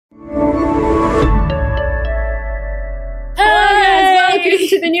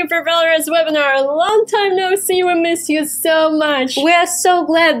PropellerAds webinar. Long time no see, we miss you so much. We are so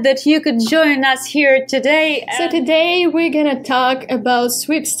glad that you could join us here today. So today we're gonna talk about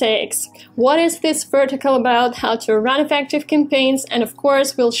sweepstakes. What is this vertical about, how to run effective campaigns, and of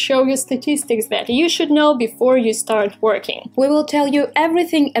course we'll show you statistics that you should know before you start working. We will tell you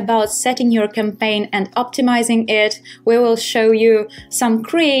everything about setting your campaign and optimizing it. We will show you some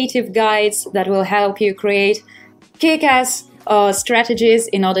creative guides that will help you create kick-ass strategies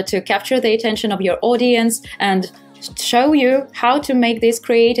in order to capture the attention of your audience and show you how to make these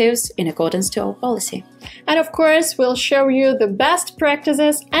creatives in accordance to our policy. And of course, we'll show you the best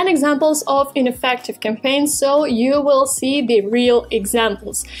practices and examples of ineffective campaigns, so you will see the real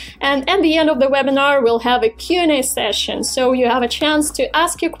examples. And at the end of the webinar, we'll have a Q&A session, so you have a chance to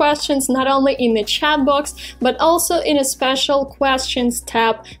ask your questions not only in the chat box, but also in a special questions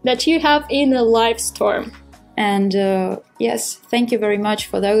tab that you have in the live storm. And yes, thank you very much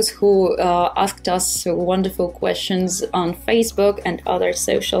for those who asked us wonderful questions on Facebook and other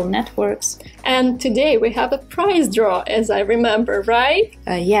social networks. And today we have a prize draw, as I remember, right?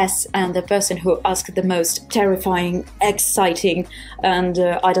 Yes, and the person who asked the most terrifying, exciting, and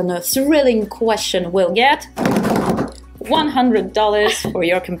I don't know, thrilling question will get $100 for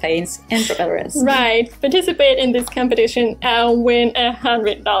your campaigns in PropellerAds. Right, participate in this competition and win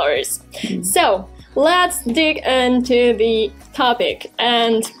 $100. So, let's dig into the topic.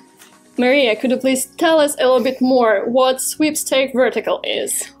 And Maria, could you please tell us a little bit more what sweepstake vertical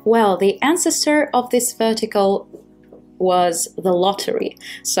is? Well, the ancestor of this vertical was the lottery.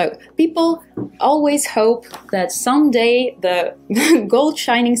 So people always hope that someday the gold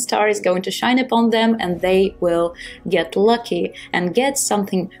shining star is going to shine upon them and they will get lucky and get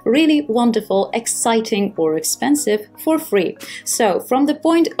something really wonderful, exciting or expensive for free. So from the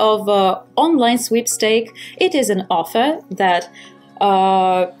point of online sweepstake, it is an offer that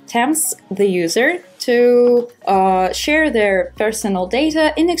tempts the user to share their personal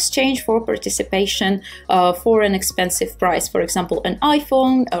data in exchange for participation for an expensive prize, for example, an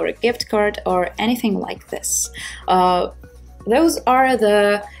iPhone or a gift card or anything like this. Those are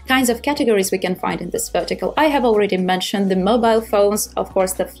the kinds of categories we can find in this vertical. I have already mentioned the mobile phones, of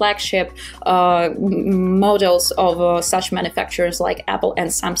course, the flagship models of such manufacturers like Apple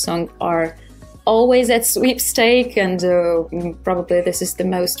and Samsung are always at sweepstake, and probably this is the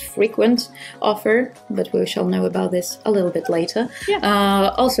most frequent offer, but we shall know about this a little bit later. Yeah.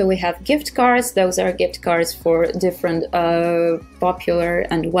 Also, we have gift cards. Those are gift cards for different popular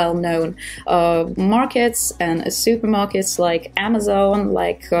and well-known markets and supermarkets like Amazon,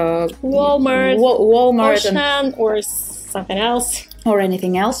 like Walmart, and or something else. Or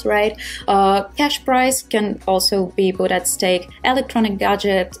anything else, right? Cash prize can also be put at stake. Electronic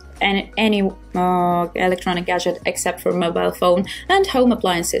gadget, and any electronic gadget except for mobile phone, and home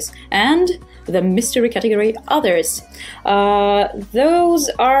appliances, and the mystery category others. Those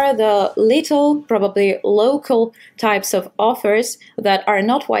are the little, probably local types of offers that are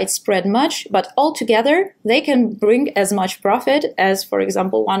not widespread much, but altogether they can bring as much profit as, for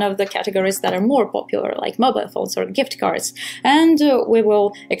example, one of the categories that are more popular, like mobile phones or gift cards. And we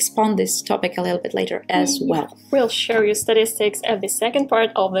will expand this topic a little bit later as well. We'll show you statistics at the second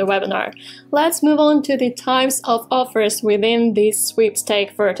part of the webinar. Let's move on to the types of offers within this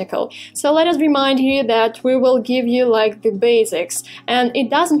sweepstake vertical. So let us remind you that we will give you like the basics, and it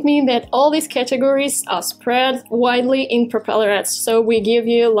doesn't mean that all these categories are spread widely in PropellerAds, so we give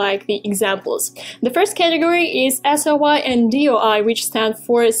you like the examples. The first category is SOI and DOI, which stand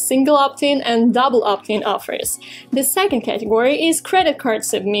for single opt-in and double opt-in offers. The second category is credit card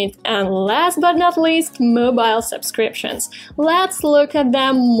submit, and last but not least, mobile subscriptions. Let's look at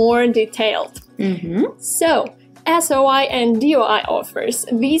them more detailed. So, SOI and DOI offers.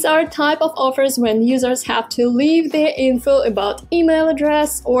 These are type of offers when users have to leave their info about email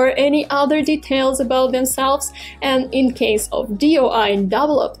address or any other details about themselves, and in case of DOI,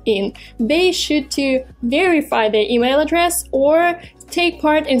 double opt-in, they should to verify their email address or take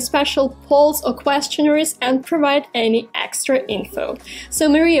part in special polls or questionnaires and provide any extra info. So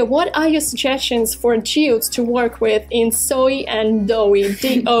Maria, what are your suggestions for geos to work with in SOI and DOI?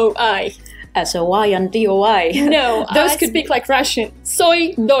 DOI. SOI and DOI. No, those could speak like Russian.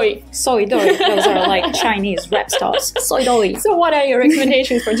 Soy doi. Soy doi. Those are like Chinese rap stars. Soy doi. So what are your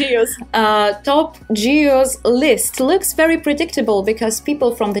recommendations for geos? Top geos list looks very predictable because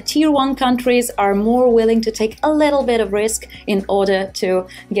people from the tier 1 countries are more willing to take a little bit of risk in order to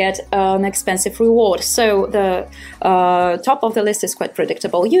get an expensive reward. So the top of the list is quite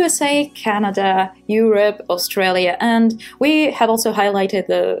predictable. USA, Canada, Europe, Australia, and we have also highlighted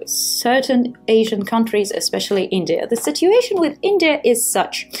the certain Asian countries, especially India. The situation with India is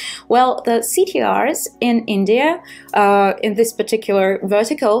such. Well, the CTRs in India, in this particular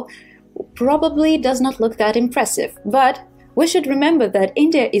vertical, probably does not look that impressive, but we should remember that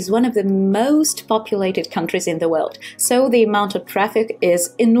India is one of the most populated countries in the world, so the amount of traffic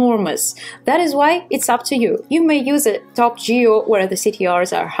is enormous. That is why it's up to you. You may use a top geo where the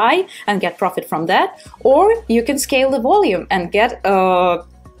CTRs are high and get profit from that, or you can scale the volume and get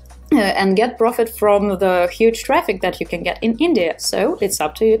profit from the huge traffic that you can get in India. So it's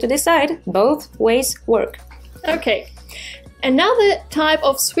up to you to decide. Both ways work. Okay. Another type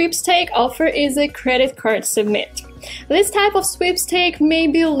of sweepstake offer is a credit card submit. This type of sweepstake may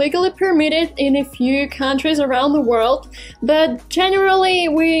be legally permitted in a few countries around the world, but generally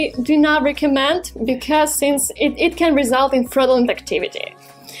we do not recommend because since it can result in fraudulent activity.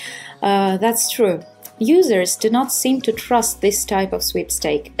 That's true. Users do not seem to trust this type of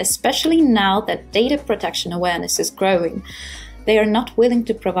sweepstake, especially now that data protection awareness is growing. They are not willing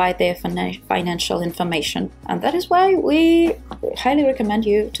to provide their financial information, and that is why we highly recommend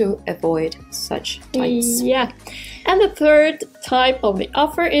you to avoid such types. Yeah, and the third type of the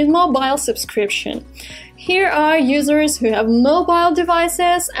offer is mobile subscription. Here are users who have mobile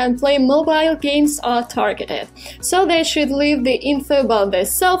devices and play mobile games are targeted, so they should leave the info about their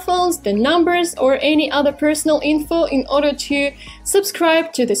cell phones, the numbers, or any other personal info in order to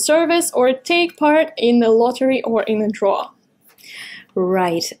subscribe to the service or take part in the lottery or in a draw.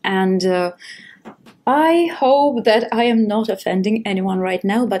 Right, and I hope that I am not offending anyone right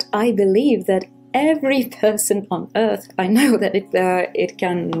now, but I believe that every person on earth, I know that it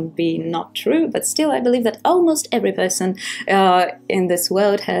can be not true, but still I believe that almost every person in this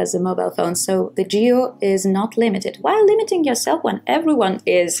world has a mobile phone, so the geo is not limited. While limiting yourself when everyone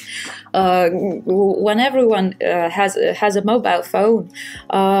is has a mobile phone,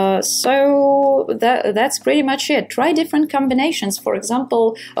 so that's pretty much it. Try different combinations. For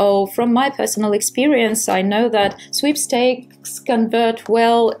example, from my personal experience, I know that sweepstakes convert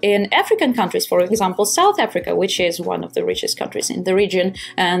well in African countries. For example, South Africa, which is one of the richest countries in the region,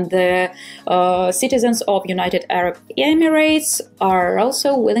 and the citizens of United Arab Emirates are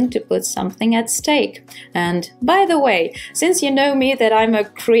also willing to put something at stake. And by the way, since you know me that I'm a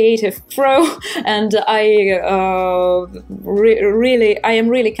creative pro and I am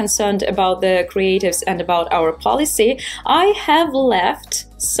really concerned about the creatives and about our policy, I have left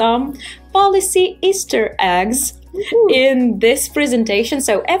some policy Easter eggs in this presentation.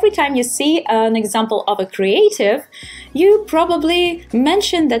 So every time you see an example of a creative, you probably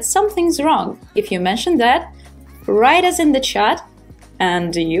mention that something's wrong. If you mention that, write us in the chat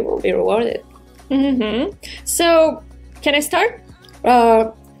and you will be rewarded. So, can I start?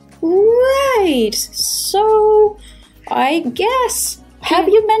 Right. So, I guess, have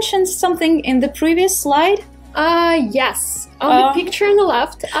you mentioned something in the previous slide? Yes. On the picture on the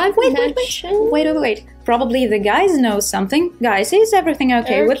left, I've mentioned... Wait. Probably the guys know something. Guys, is everything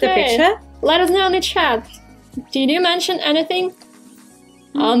okay with the picture? Let us know in the chat. Did you mention anything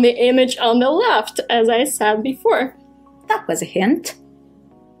on the image on the left, as I said before? That was a hint.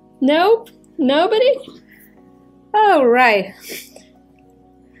 Nope. Nobody? Oh, right.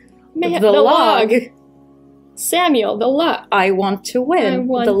 The log. Samuel, the log. I want to win.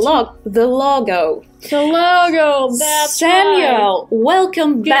 The logo. The logo. That's Samuel, right.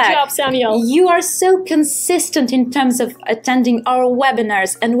 Welcome back. Good job, Samuel. You are so consistent in terms of attending our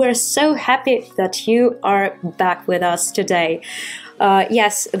webinars, and we're so happy that you are back with us today.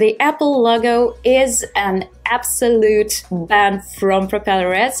 Yes, the Apple logo is an absolute ban from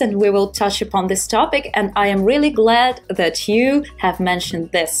PropellerAds, and we will touch upon this topic, and I am really glad that you have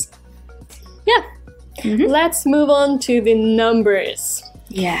mentioned this. Yeah. Let's move on to the numbers.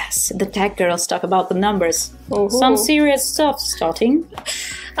 Yes, the tech girls talk about the numbers. Some serious stuff starting.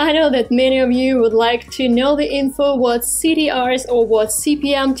 I know that many of you would like to know the info, what CTRs or what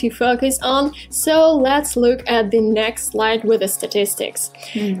CPM to focus on, so let's look at the next slide with the statistics.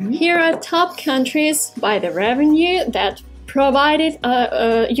 Here are top countries by the revenue that provided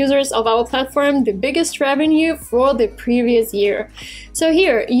users of our platform the biggest revenue for the previous year. So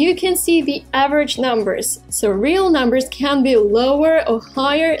here you can see the average numbers. So real numbers can be lower or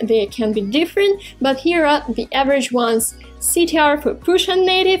higher, they can be different, but here are the average ones. CTR for push on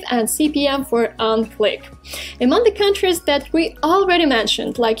native and CPM for on click. Among the countries that we already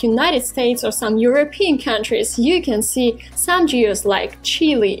mentioned, like United States or some European countries, you can see some geos like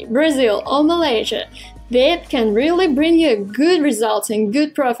Chile, Brazil or Malaysia. that can really bring you good results and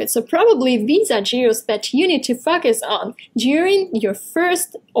good profits. So probably these are geos that you need to focus on during your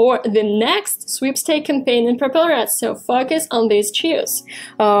first or the next sweepstake campaign in PropellerAds. So focus on these geos.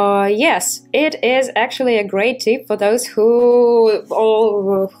 Yes, it is actually a great tip for those who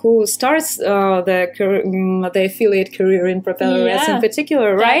starts the affiliate career in PropellerAds in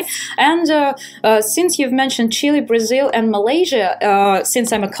particular, right? And since you've mentioned Chile, Brazil, and Malaysia,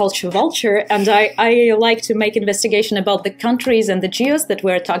 since I'm a culture vulture and I like to make investigation about the countries and the geos that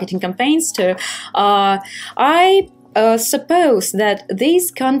we're targeting campaigns to, I suppose that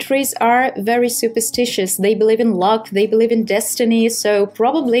these countries are very superstitious. They believe in luck, they believe in destiny, so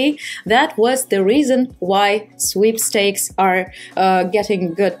probably that was the reason why sweepstakes are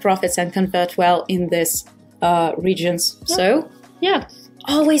getting good profits and convert well in these regions. So, yeah.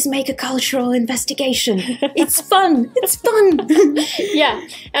 Always make a cultural investigation. It's fun. It's fun. Yeah,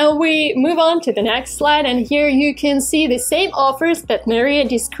 and we move on to the next slide, and here you can see the same offers that Maria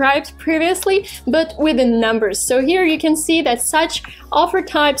described previously, but with the numbers. So here you can see that such offer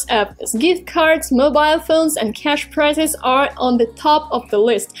types as gift cards, mobile phones, and cash prizes are on the top of the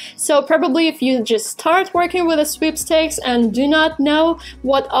list. So probably if you just start working with a sweepstakes and do not know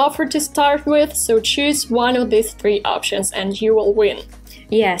what offer to start with, so choose one of these three options and you will win.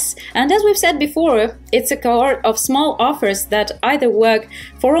 Yes, and as we've said before, it's a cohort of small offers that either work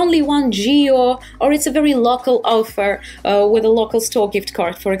for only one geo or it's a very local offer with a local store gift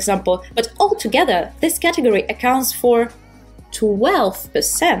card, for example. But altogether, this category accounts for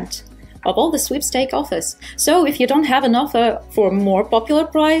 12% of all the sweepstake offers. So if you don't have an offer for more popular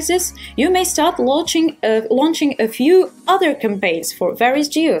prizes, you may start launching a few other campaigns for various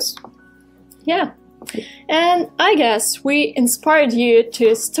geos. Yeah. And I guess we inspired you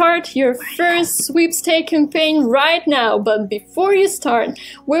to start your first sweepstake campaign right now, but before you start,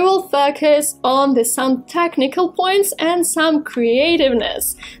 we will focus on some technical points and some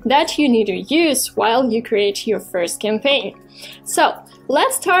creativeness that you need to use while you create your first campaign. So,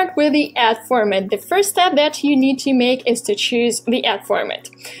 let's start with the ad format. The first step that you need to make is to choose the ad format.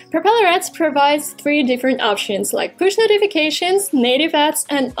 PropellerAds provides three different options like push notifications, native ads,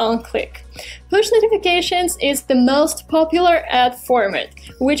 and on-click. Push notifications is the most popular ad format,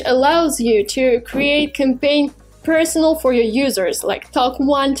 which allows you to create campaign personal for your users, like talk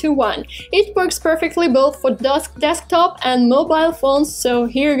one-to-one. It works perfectly both for desktop and mobile phones, so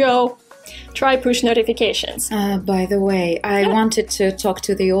here you go. Try push notifications. By the way, I wanted to talk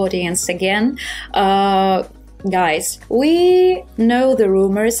to the audience again. Guys, we know the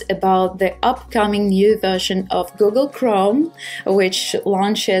rumors about the upcoming new version of Google Chrome, which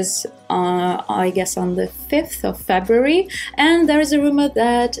launches, I guess, on the 5th of February. And there is a rumor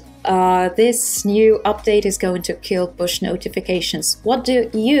that this new update is going to kill push notifications. What do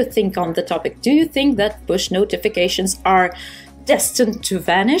you think on the topic? Do you think that push notifications are destined to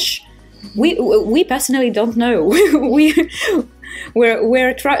vanish? We personally don't know.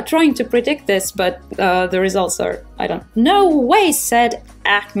 We're trying to predict this, but the results are, I don't know. No way, said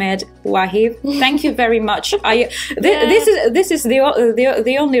Ahmed Wahib. Thank you very much. This is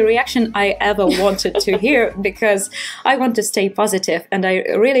the only reaction I ever wanted to hear, because I want to stay positive, and I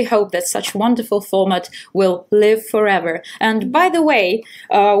really hope that such wonderful format will live forever. And by the way,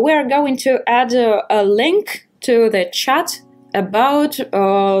 we're going to add a link to the chat about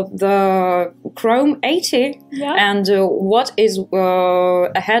the Chrome 80 and what is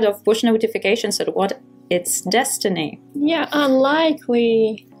ahead of push notifications and what its destiny. Yeah,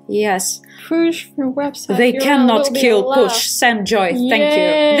 unlikely. Yes. Push for website. They cannot kill push. Sam Joy, thank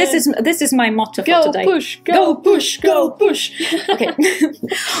you. This is my motto for today. Go push, go push. Okay.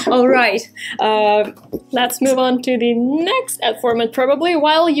 All right. Let's move on to the next ad format. Probably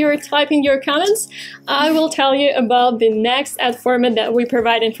while you're typing your comments, I will tell you about the next ad format that we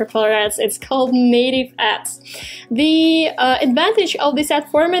provide in PropellerAds. It's called native ads. The advantage of this ad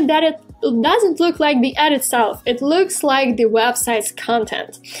format that it doesn't look like the ad itself. It looks like the website's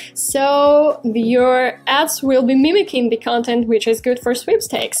content. So your ads will be mimicking the content, which is good for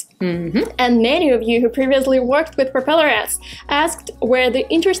sweepstakes. And many of you who previously worked with PropellerAds asked where the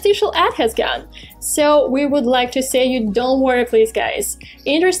interstitial ad has gone. So we would like to say you don't worry, please, guys.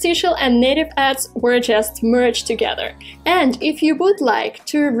 Interstitial and native ads were just merged together. And if you would like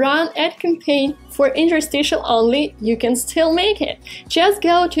to run ad campaign for interstitial only, you can still make it. Just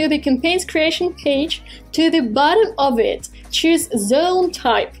go to the campaigns creation page, to the bottom of it, choose zone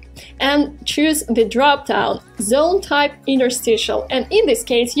type, and choose the drop-down zone type interstitial, and in this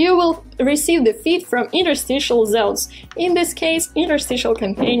case you will receive the feed from interstitial zones. In this case, interstitial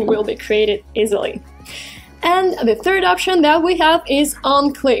campaign will be created easily. And the third option that we have is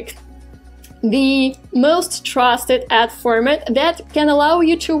on-click. the most trusted ad format that can allow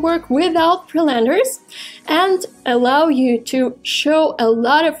you to work without prelanders and allow you to show a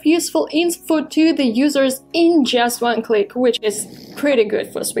lot of useful info to the users in just one click, which is pretty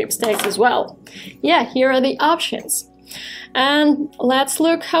good for sweepstakes as well. Yeah, here are the options. And let's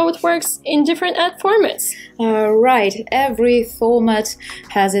look how it works in different ad formats. Right, every format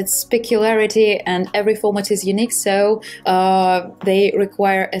has its peculiarity and every format is unique, so they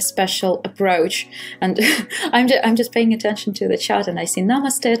require a special approach. And I'm just paying attention to the chat and I see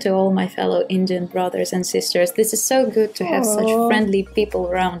namaste to all my fellow Indian brothers and sisters. This is so good to have such friendly people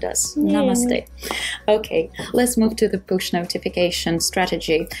around us. Yeah. Namaste. Okay, let's move to the push notification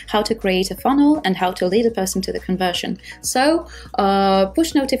strategy, how to create a funnel and how to lead a person to the conversion. So,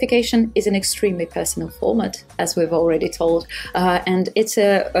 push notification is an extremely personal format, as we've already told, and it's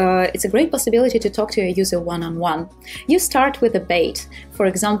a great possibility to talk to a user one-on-one. You start with a bait. For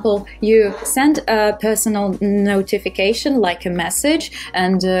example, you send a personal notification like a message,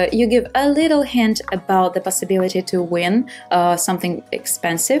 and you give a little hint about the possibility to win something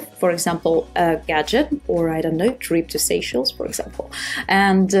expensive, for example, a gadget, or I don't know, trip to Seychelles, for example.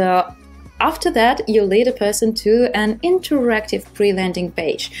 And after that, you lead a person to an interactive pre-landing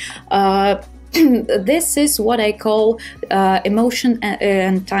page. This is what I call emotion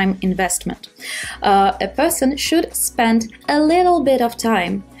and time investment. A person should spend a little bit of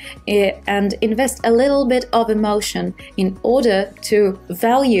time and invest a little bit of emotion in order to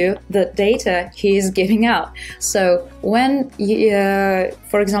value the data he is giving out. So when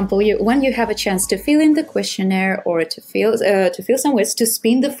for example, when you have a chance to fill in the questionnaire or to fill some words, to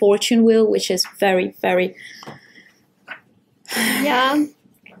spin the fortune wheel, which is very, very yeah.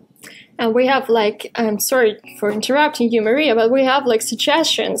 And we have I'm sorry for interrupting you, Maria, but we have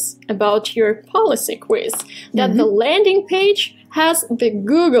suggestions about your policy quiz. That the landing page has the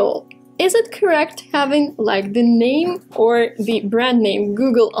Google. Is it correct having the name or the brand name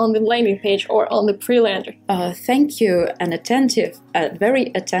Google on the landing page or on the pre-lander? Thank you, a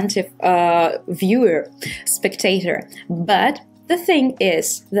very attentive viewer, spectator. But the thing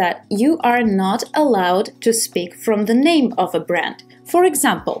is that you are not allowed to speak from the name of a brand. For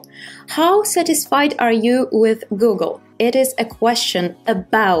example, how satisfied are you with Google? It is a question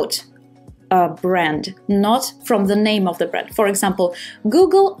about a brand, not from the name of the brand. For example,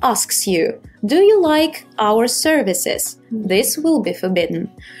 Google asks you, do you like our services? This will be forbidden.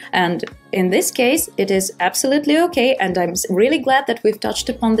 And in this case, it is absolutely okay. And I'm really glad that we've touched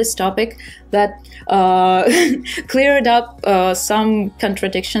upon this topic that cleared up some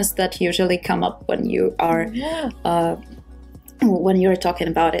contradictions that usually come up when you are when you're talking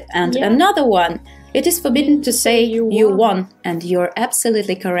about it. And another one, it is forbidden to say you won, and you're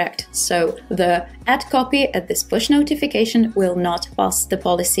absolutely correct. So the ad copy at this push notification will not pass the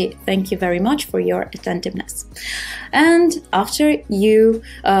policy. Thank you very much for your attentiveness. And after you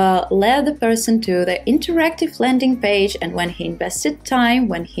led the person to the interactive landing page, and when he invested time,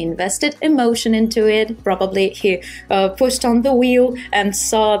 when he invested emotion into it, probably he pushed on the wheel and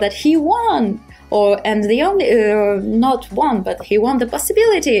saw that he won. And the only, not one, but he won the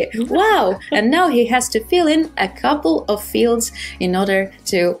possibility. Wow! And now he has to fill in a couple of fields in order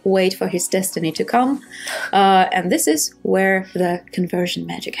to wait for his destiny to come. And this is where the conversion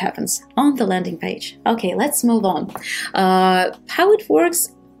magic happens, on the landing page. Okay, let's move on. How it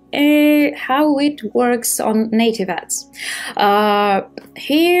works on native ads.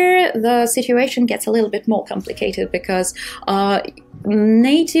 Here the situation gets a little bit more complicated because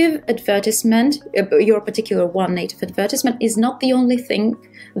native advertisement, your particular one native advertisement, is not the only thing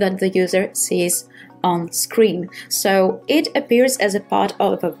that the user sees on screen. So it appears as a part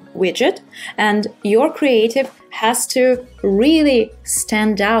of a widget, and your creative has to really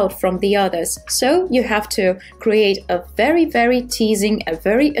stand out from the others. So you have to create a very, very teasing, a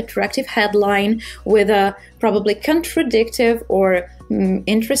very attractive headline with a probably contradictive or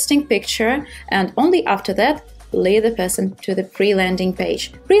interesting picture, and only after that lead the person to the pre-landing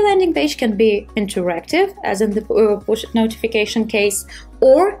page. Pre-landing page can be interactive, as in the push notification case,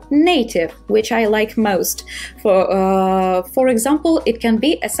 or native, which I like most. For example, it can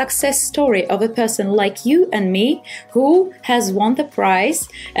be a success story of a person like you and me who has won the prize,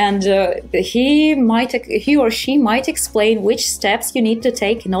 and he or she might explain which steps you need to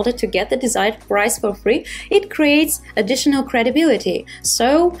take in order to get the desired prize for free. It creates additional credibility.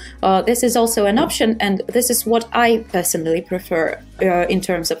 So this is also an option, and this is what I personally prefer in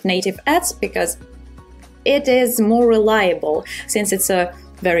terms of native ads, because it is more reliable, since it's a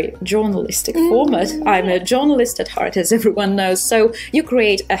very journalistic format. I'm a journalist at heart, as everyone knows. So you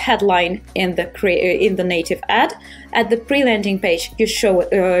create a headline in the native ad. At the pre-landing page, you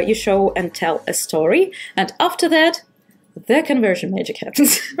show and tell a story, and after that, the conversion magic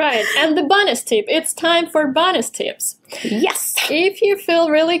happens. Right, and the bonus tip. It's time for bonus tips. Yes! If you feel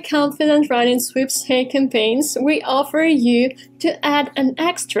really confident running sweepstake campaigns, we offer you to add an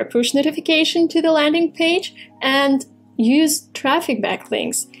extra push notification to the landing page and use traffic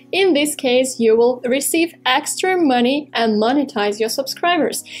backlinks. In this case, you will receive extra money and monetize your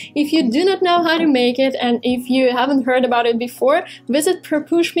subscribers. If you do not know how to make it, and if you haven't heard about it before, visit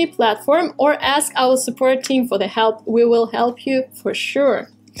ProPushMe platform or ask our support team for the help. We will help you for sure.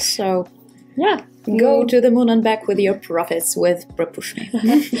 So, yeah, go to the moon and back with your profits with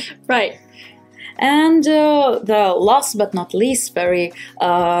ProPushMe. Right. And the last but not least,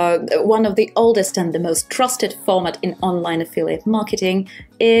 one of the oldest and the most trusted format in online affiliate marketing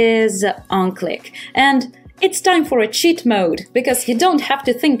is OnClick. And it's time for a cheat mode, because you don't have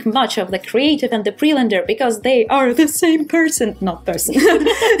to think much of the creative and the pre-lander, because they are the same person, not person.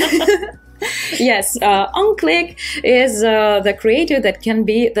 Yes, OnClick is the creative that can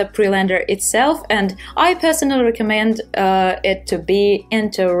be the pre-lander itself, and I personally recommend it to be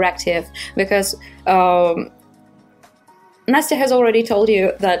interactive, because Nastya has already told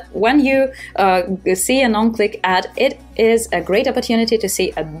you that when you see an OnClick ad, it is a great opportunity to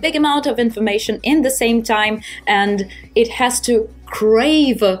see a big amount of information in the same time, and it has to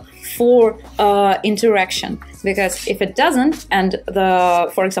crave for interaction. Because if it doesn't, and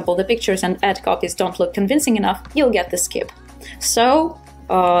for example, the pictures and ad copies don't look convincing enough, you'll get the skip. So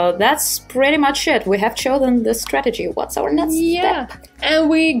that's pretty much it. We have chosen the strategy. What's our next step? And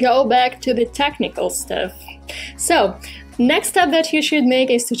we go back to the technical stuff. So, next step that you should make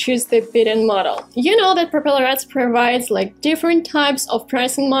is to choose the bidding model. You know that PropellerAds provides like different types of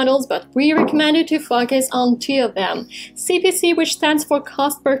pricing models, but we recommend you to focus on two of them. CPC, which stands for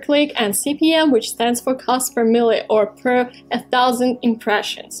cost per click, and CPM, which stands for cost per milli, or per 1,000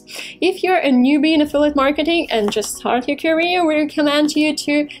 impressions. If you're a newbie in affiliate marketing and just start your career, we recommend you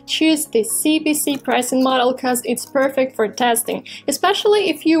to choose the CPC pricing model because it's perfect for testing, especially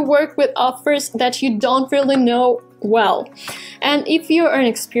if you work with offers that you don't really know well. And if you're an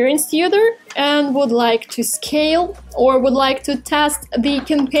experienced user and would like to scale or would like to test the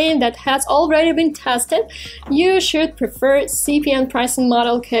campaign that has already been tested, you should prefer CPM pricing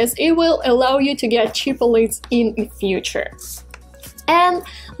model because it will allow you to get cheaper leads in the future. And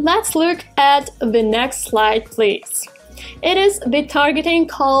let's look at the next slide, please. It is the targeting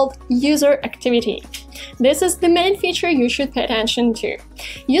called user activity. This is the main feature you should pay attention to.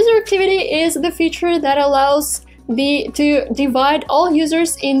 User activity is the feature that allows to divide all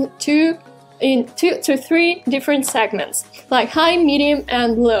users in two to three different segments, like high, medium,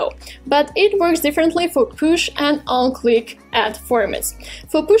 and low. But it works differently for push and on-click ad formats.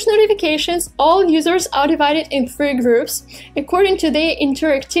 For push notifications, all users are divided in three groups according to their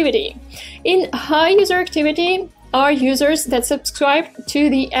interactivity. In high user activity are users that subscribed to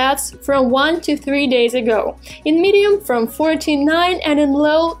the ads from 1 to 3 days ago, in medium from 4 to 9, and in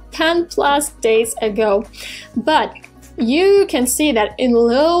low 10 plus days ago. But you can see that in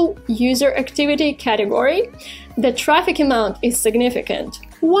low user activity category, the traffic amount is significant,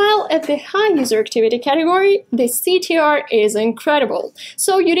 while at the high user activity category, the CTR is incredible.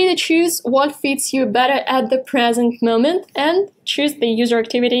 So you need to choose what fits you better at the present moment and choose the user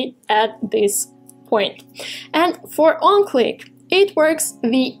activity at this point. And for on-click, it works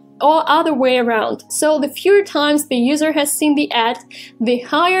the other way around. So the fewer times the user has seen the ad, the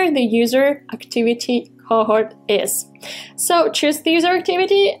higher the user activity cohort is. So choose the user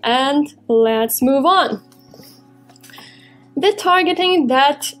activity and let's move on. The targeting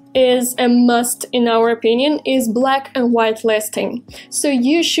that is a must in our opinion is black and white listing. So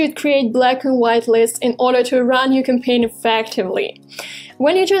you should create black and white lists in order to run your campaign effectively.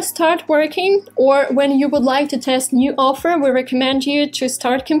 When you just start working or when you would like to test new offer, we recommend you to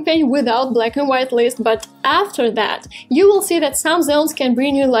start campaign without black and white list, but after that, you will see that some zones can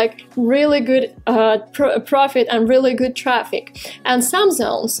bring you like really good profit and really good traffic, and some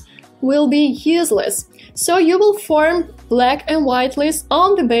zones will be useless. So you will form black and white lists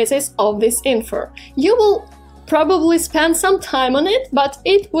on the basis of this info. You will probably spend some time on it, but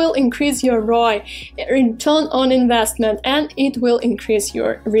it will increase your ROI, return on investment, and it will increase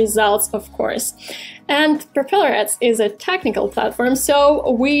your results, of course. And PropellerAds is a technical platform, so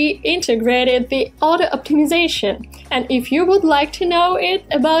we integrated the auto optimization. And if you would like to know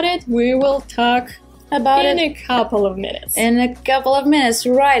about it, we will talk about in it? a couple of minutes. In a couple of minutes,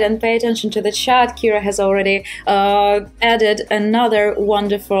 right? And pay attention to the chat. Kira has already added another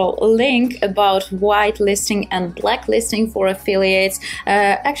wonderful link about whitelisting and blacklisting for affiliates.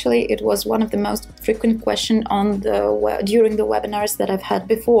 Actually, it was one of the most frequent questions on during the webinars that I've had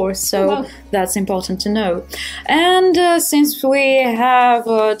before, so that's important to know. And since we have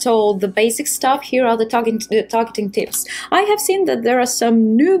told the basic stuff, here are the targeting tips. I have seen that there are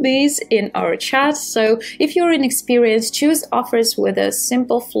some newbies in our chat, so if you're inexperienced, choose offers with a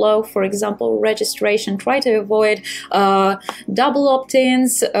simple flow. For example, registration. Try to avoid double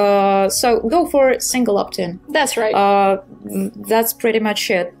opt-ins. So go for single opt-in. That's right. That's pretty much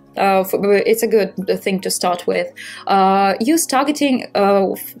it. It's a good thing to start with. Use targeting,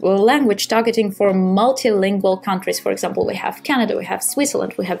 language targeting for multilingual countries. For example, we have Canada, we have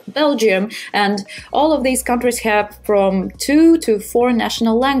Switzerland, we have Belgium, and all of these countries have from 2 to 4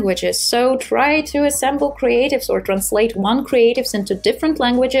 national languages. So try to assemble creatives or translate one creatives into different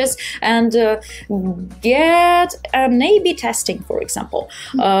languages and get an A/B testing, for example.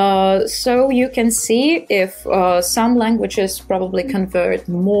 So you can see if some languages probably convert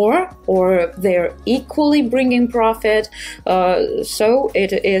more or they're equally bringing profit. So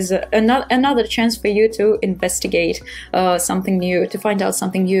it is another chance for you to investigate something new, to find out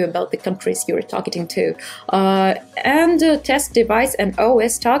something new about the countries you're targeting to. And test device and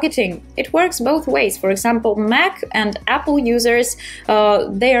OS targeting. It works both ways. For example, Mac and Apple users,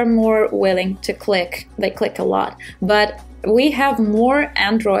 they are more willing to click. They click a lot. But we have more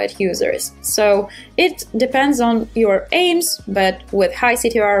Android users, so it depends on your aims, but with high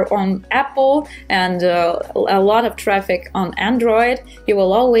CTR on Apple and a lot of traffic on Android, you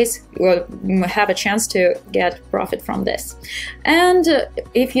will always have a chance to get profit from this. And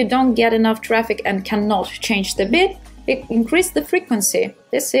if you don't get enough traffic and cannot change the bid, increase the frequency.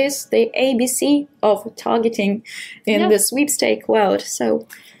 This is the ABC of targeting in the sweepstake world. So,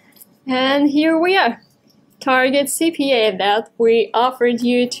 and here we are. Target CPA that we offered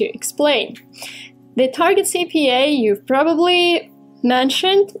you to explain. The target CPA you've probably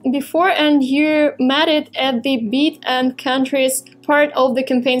mentioned before, and you met it at the bid and countries part of the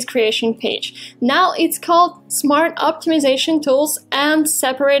campaign's creation page. Now it's called Smart Optimization Tools and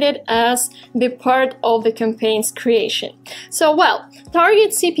separated as the part of the campaign's creation. So, well,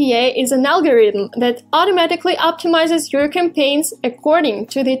 Target CPA is an algorithm that automatically optimizes your campaigns according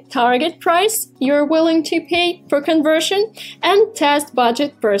to the target price you're willing to pay per conversion and test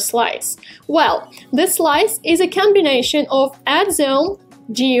budget per slice. Well, this slice is a combination of ad zone,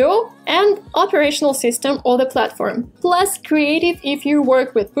 geo, and operational system or the platform, plus creative if you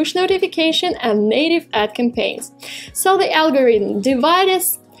work with push notification and native ad campaigns. So the algorithm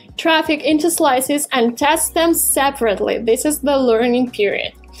divides traffic into slices and tests them separately. This is the learning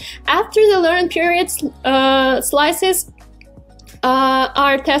period. After the learning period, slices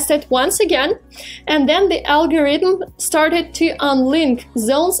are tested once again, and then the algorithm started to unlink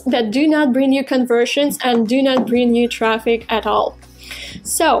zones that do not bring you conversions and do not bring you traffic at all.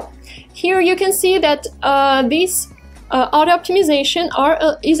 So here you can see that this auto optimization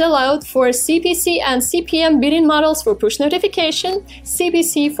is allowed for CPC and CPM bidding models for push notification,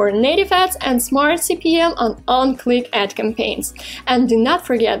 CPC for native ads, and smart CPM on-click ad campaigns. And do not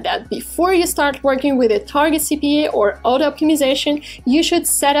forget that before you start working with a target CPA or auto optimization, you should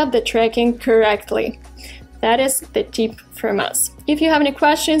set up the tracking correctly. That is the tip from us. If you have any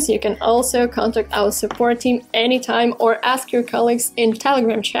questions, you can also contact our support team anytime or ask your colleagues in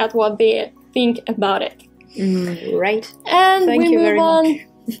Telegram chat what they think about it. Right. And we move on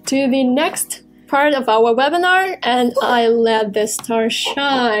to the next part of our webinar, and I let the stars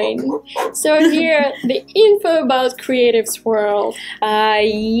shine. So here, the info about Creative's world.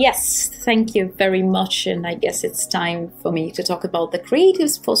 Yes, thank you very much, and I guess it's time for me to talk about the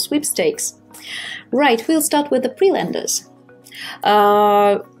creatives for sweepstakes. Right, we'll start with the pre-lenders.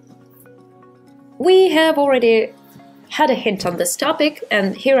 We have already had a hint on this topic,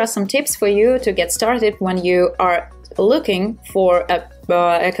 and here are some tips for you to get started when you are looking for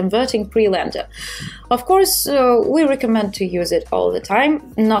a converting pre-lender. Of course, we recommend to use it all the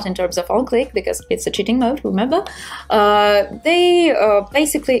time, not in terms of on-click, because it's a cheating mode, remember? They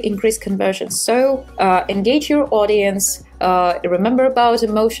basically increase conversions, so engage your audience, remember about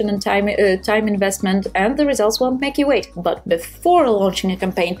emotion and time investment, and the results won't make you wait. But before launching a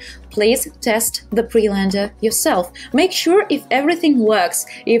campaign, please test the pre-lender yourself. Make sure if everything works,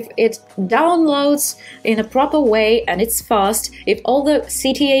 if it downloads in a proper way and it's fast, if all the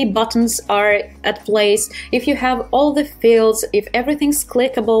CTA buttons are at place, if you have all the fields, if everything's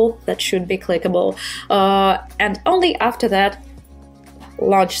clickable, that should be clickable, and only after that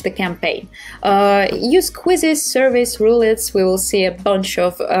launch the campaign. Use quizzes, surveys, roulettes. We will see a bunch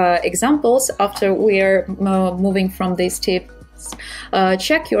of examples after we are moving from these tips.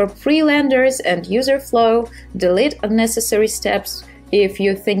 Check your pre-landers and user flow. Delete unnecessary steps if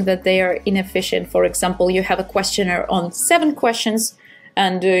you think that they are inefficient. For example, you have a questionnaire on 7 questions,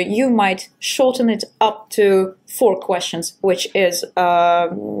 and you might shorten it up to 4 questions, which is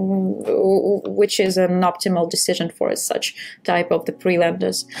an optimal decision for such type of the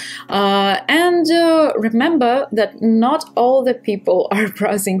pre-landers. And remember that not all the people are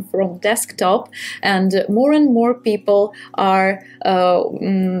browsing from desktop, and more people are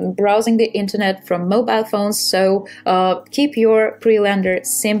browsing the internet from mobile phones. So keep your pre-lander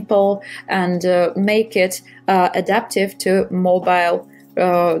simple and make it adaptive to mobile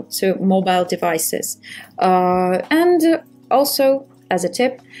devices. And also, as a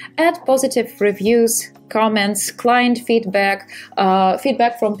tip, add positive reviews, comments, client feedback,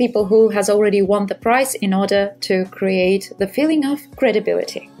 feedback from people who has already won the prize in order to create the feeling of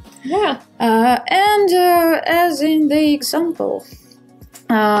credibility. Yeah. And as in the example,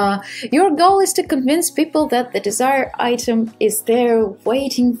 your goal is to convince people that the desired item is there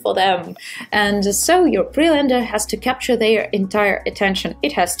waiting for them. And so your pre-lander has to capture their entire attention.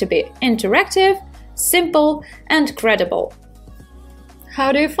 It has to be interactive, simple, and credible.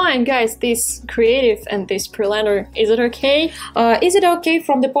 How do you find, guys, this creative and this pre-lander? Is it okay? Is it okay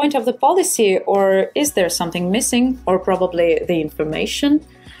from the point of the policy, or is there something missing, or probably the information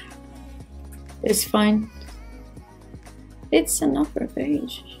is fine? It's an upper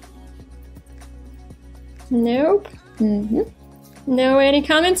page. Nope. Mm-hmm. No any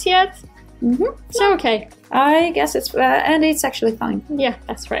comments yet? Mm-hmm. So okay. I guess it's and it's actually fine. Yeah,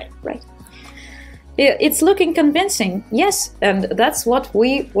 that's right. Right. It's looking convincing. Yes, and that's what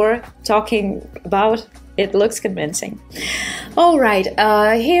we were talking about. It looks convincing. All right.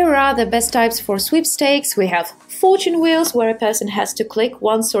 Here are the best types for sweepstakes. We have fortune wheels, where a person has to click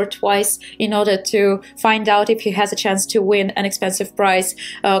once or twice in order to find out if he has a chance to win an expensive prize.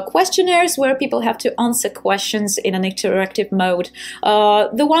 Questionnaires, where people have to answer questions in an interactive mode.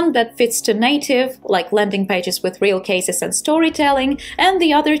 The one that fits to native, like landing pages with real cases and storytelling. And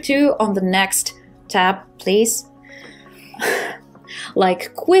the other two on the next tab, please.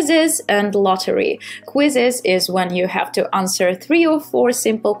 Like quizzes and lottery. Quizzes is when you have to answer 3 or 4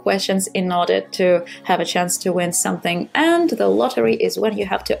 simple questions in order to have a chance to win something. And the lottery is when you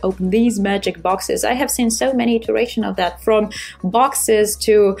have to open these magic boxes. I have seen so many iterations of that, from boxes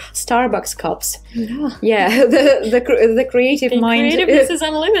to Starbucks cups. Yeah, the creative mind. Creativeness is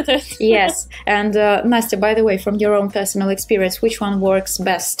unlimited. Yes. And Nastya, by the way, from your own personal experience, which one works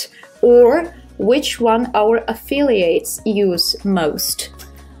best? Or which one our affiliates use most?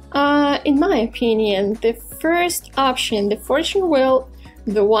 In my opinion, the first option, the fortune wheel,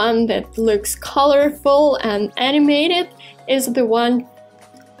 the one that looks colorful and animated, is the one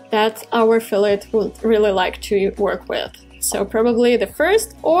that our affiliate would really like to work with. So probably the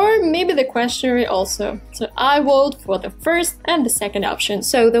first, or maybe the questionnaire also. So I vote for the first and the second option.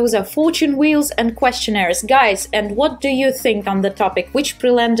 So those are fortune wheels and questionnaires. Guys, and what do you think on the topic? Which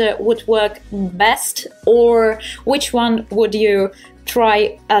pre-lander would work best, or which one would you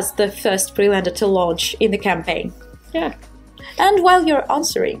try as the first pre-lander to launch in the campaign? Yeah. And while you're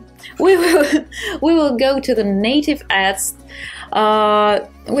answering, we will go to the native ads.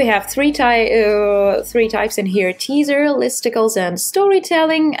 We have three types in here: teaser, listicles, and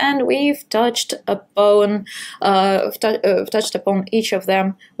storytelling. And we've touched upon each of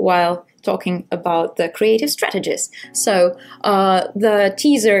them while talking about the creative strategies. So the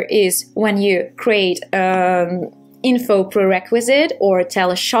teaser is when you create info prerequisite, or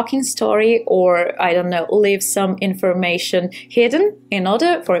tell a shocking story, or I don't know, leave some information hidden in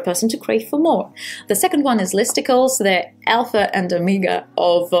order for a person to crave for more. The second one is listicles, the alpha and omega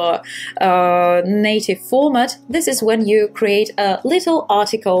of native format. This is when you create a little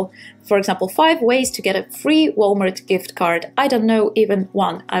article, for example, 5 ways to get a free Walmart gift card. I don't know even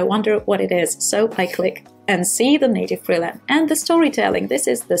one. I wonder what it is. So I click and see the native freelance. And the storytelling. This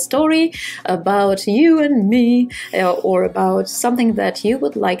is the story about you and me, or about something that you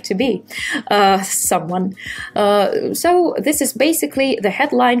would like to be, someone. So this is basically the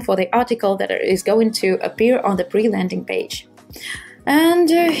headline for the article that is going to appear on the pre-landing page. And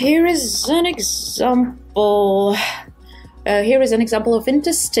here is an example. Here is an example of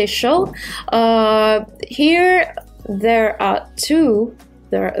interstitial. Here there are 2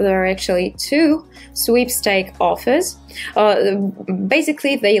 There are actually two sweepstake offers.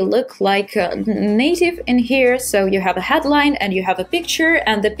 Basically, they look like native in here. So you have a headline and you have a picture,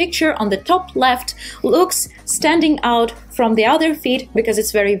 and the picture on the top left looks standing out from the other feed because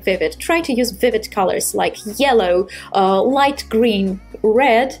it's very vivid. Try to use vivid colors like yellow, light green,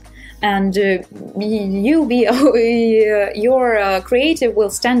 red, and your creative will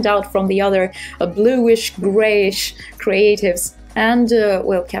stand out from the other bluish, grayish creatives, and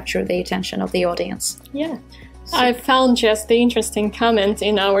will capture the attention of the audience. Yeah. I found just the interesting comment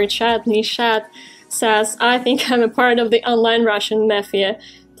in our chat. Nishat says, I think I'm a part of the online Russian mafia.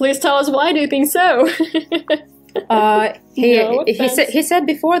 Please tell us, why do you think so? He said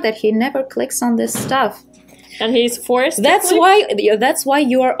before that he never clicks on this stuff. And he's forced. That's why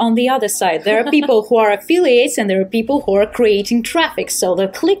you are on the other side. There are people who are affiliates, and there are people who are creating traffic. So they're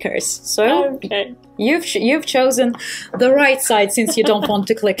clickers. So okay. You've chosen the right side since you don't want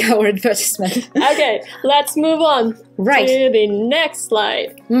to click our advertisement. Okay, let's move on to the next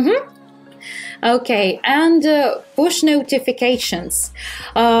slide. Okay, and push notifications.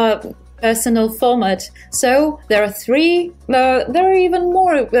 Personal format. So there are three. There are even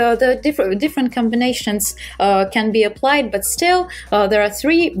more. The different combinations can be applied, but still there are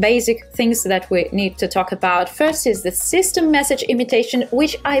three basic things that we need to talk about. First is the system message imitation,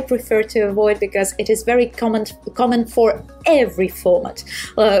 which I prefer to avoid because it is very common for every format,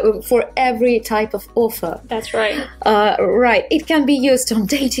 for every type of offer. That's right. Right. It can be used on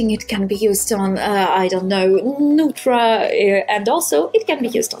dating. It can be used on I don't know, Nutra, and also it can be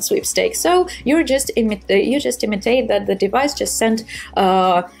used on sweepstakes. So you just imitate that the device just sent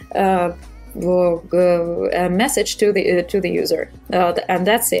a message to the user, and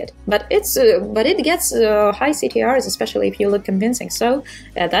that's it. But it gets high CTRs, especially if you look convincing. So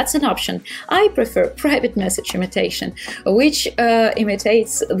that's an option. I prefer private message imitation, which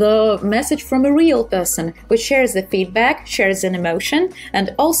imitates the message from a real person, which shares the feedback, shares an emotion,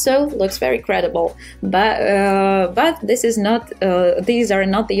 and also looks very credible. But this is not. These are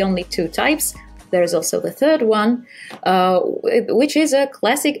not the only two types. There's also the third one, which is a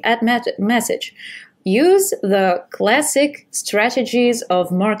classic ad message. Use the classic strategies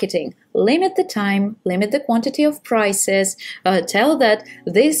of marketing. Limit the time, limit the quantity of prices, tell that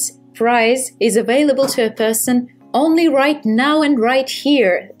this price is available to a person only right now and right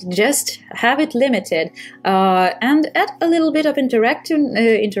here. Just have it limited, and add a little bit of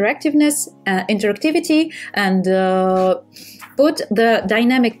interactivity, and put the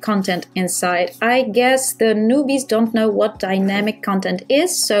dynamic content inside. I guess the newbies don't know what dynamic content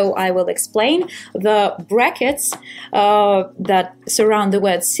is, so I will explain. The brackets that surround the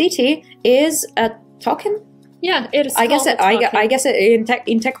word city is a token. Yeah, it is. I guess in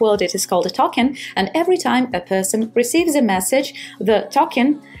tech world it is called a token, and every time a person receives a message, the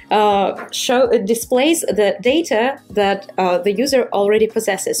token displays the data that the user already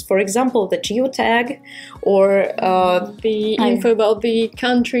possesses. For example, the geotag, or the info about the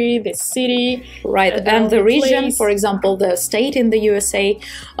country, the city, right, and the region. Place. For example, the state in the USA.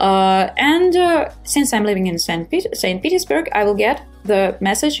 And since I'm living in St. Petersburg, I will get the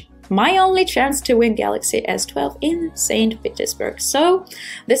message. My only chance to win Galaxy S12 in St. Petersburg. So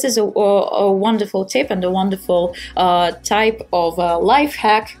this is a wonderful tip and a wonderful type of life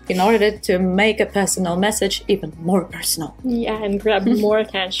hack in order to make a personal message even more personal. Yeah, and grab more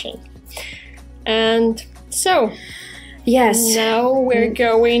attention. And so, yes, now we're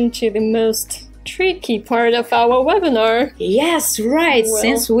going to the most tricky part of our webinar. Yes, right. Well,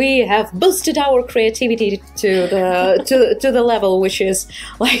 since we have boosted our creativity to the level which is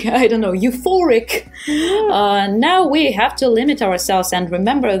like, I don't know, euphoric. Yeah. Now we have to limit ourselves and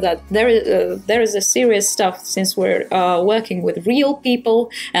remember that there is a serious stuff, since we're working with real people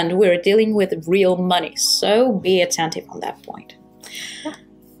and we're dealing with real money. So be attentive on that point. Yeah.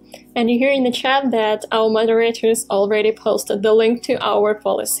 And you hear in the chat that our moderators already posted the link to our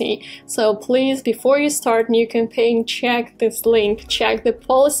policy. So please, before you start new campaign, check this link, check the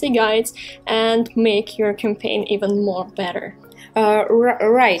policy guides, and make your campaign even more better.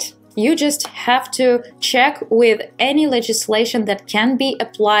 Right. You just have to check with any legislation that can be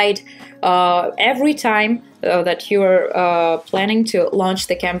applied every time that you're planning to launch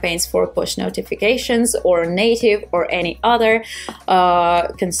the campaigns for push notifications or native or any other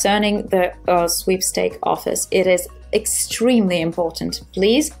concerning the sweepstake office. It is extremely important.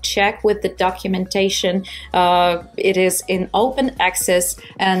 Please check with the documentation. It is in open access,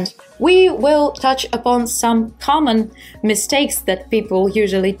 and we will touch upon some common mistakes that people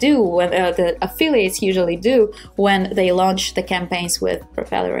usually do, when the affiliates usually do when they launch the campaigns with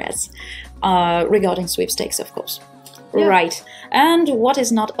PropellerAds, regarding sweepstakes, of course. Right. And what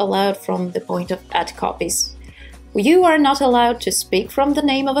is not allowed from the point of ad copies? You are not allowed to speak from the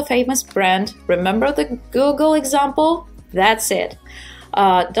name of a famous brand. Remember the Google example? That's it.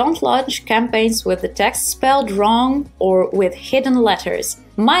 Don't launch campaigns with the text spelled wrong or with hidden letters.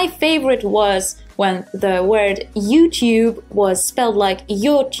 My favorite was when the word YouTube was spelled like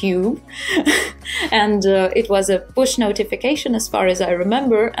YouTube, and it was a push notification as far as I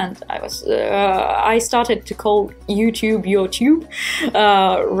remember, and I started to call YouTube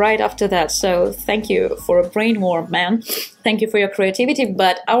right after that. So thank you for a brain warm, man. Thank you for your creativity,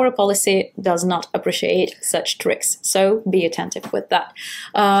 but our policy does not appreciate such tricks, so be attentive with that.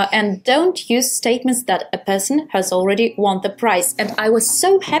 And don't use statements that a person has already won the prize. And I was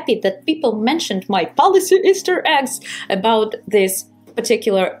so happy that people mentioned my policy Easter eggs about this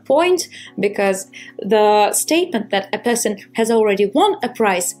particular point, because the statement that a person has already won a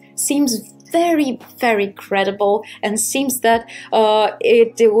prize seems very, very credible and seems that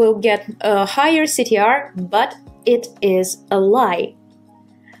it will get a higher CTR, but it is a lie.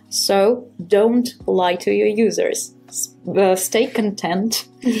 So don't lie to your users. Stay content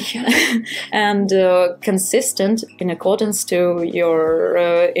and consistent in accordance to your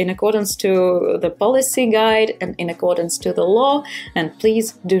in accordance to the policy guide and in accordance to the law, and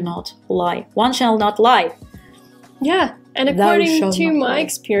please do not lie. One shall not lie. Yeah, and according to my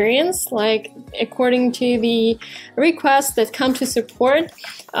experience, like according to the requests that come to support,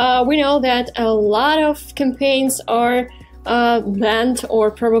 we know that a lot of campaigns are banned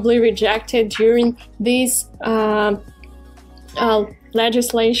or probably rejected during these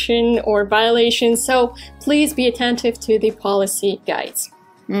legislation or violations. So please be attentive to the policy guides.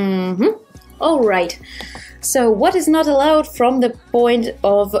 All right. So what is not allowed from the point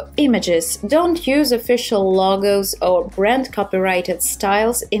of images? Don't use official logos or brand copyrighted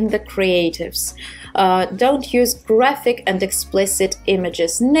styles in the creatives. Don't use graphic and explicit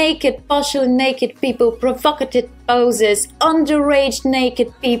images. Naked, partially naked people, provocative poses, underage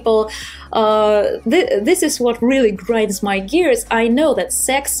naked people. This is what really grinds my gears. I know that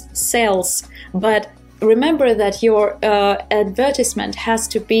sex sells, but remember that your advertisement has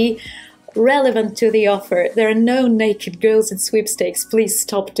to be relevant to the offer. There are no naked girls in sweepstakes. Please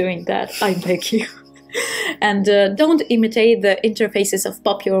stop doing that, I beg you. And don't imitate the interfaces of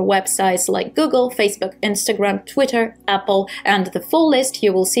popular websites like Google, Facebook, Instagram, Twitter, Apple, and the full list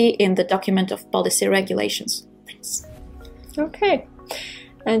you will see in the document of policy regulations. Thanks. Okay.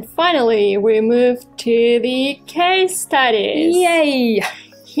 And finally, we move to the case studies. Yay!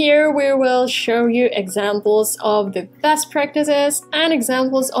 Here we will show you examples of the best practices and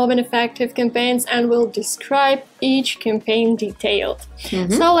examples of ineffective campaigns, and we'll describe each campaign detailed.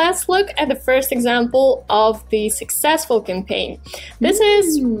 So let's look at the first example of the successful campaign. This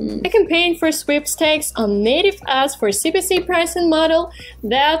is a campaign for sweepstakes on native ads for CPC pricing model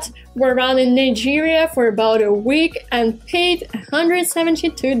that were run in Nigeria for about a week and paid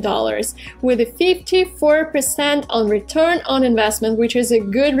 $172 with a 54% on return on investment, which is a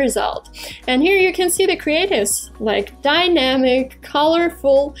good result. And here you can see the creatives, like dynamic,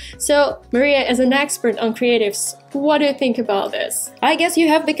 colorful. So Maria, as an expert on creatives, what do you think about this? I guess you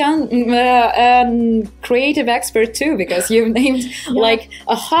have become a creative expert too, because you've named like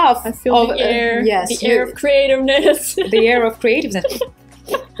a half I feel of the air, yes, the air of creativeness. The air of creativeness.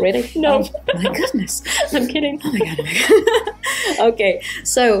 Really? No. Oh my goodness. I'm kidding. Oh my god. Okay,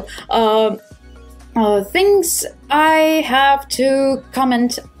 so things I have to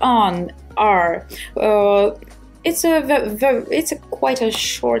comment on are it's a quite a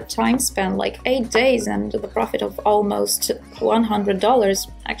short time span, like 8 days, and the profit of almost $100.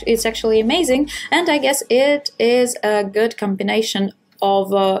 It's actually amazing, and I guess it is a good combination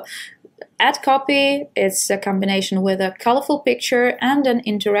of ad copy. It's a combination with a colorful picture and an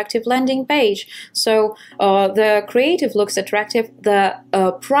interactive landing page. So the creative looks attractive. The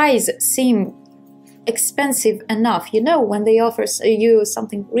price seems expensive enough, you know, when they offer you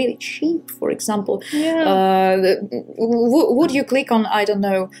something really cheap, for example. Would you click on, I don't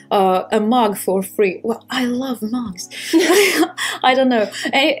know, a mug for free? Well, I love mugs. I don't know.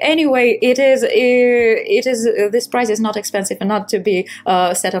 Anyway, it is this price is not expensive enough to be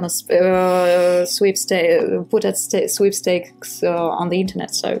set on a sweepstake, put at sweepstakes on the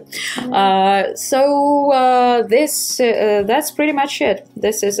internet. So that's pretty much it.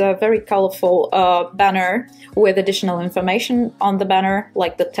 This is a very colorful banner with additional information on the banner,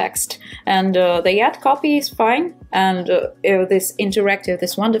 like the text, and the ad copy is fine, and this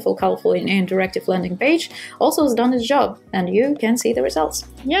wonderful, colorful, interactive landing page also has done its job, and you can see the results.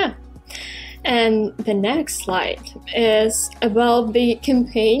 Yeah. And the next slide is about the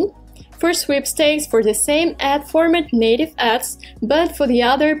campaign for sweepstakes for the same ad format native ads, but for the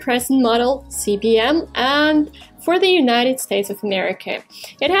other present model CPM and for the United States of America.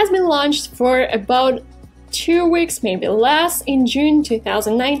 It has been launched for about 2 weeks, maybe less, in June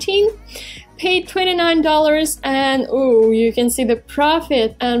 2019. Paid $29 and you can see the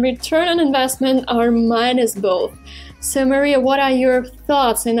profit and return on investment are minus both. So Maria, what are your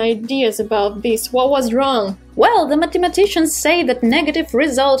thoughts and ideas about this? What was wrong? Well, the mathematicians say that negative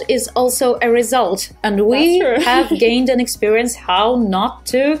result is also a result, and we have gained an experience how not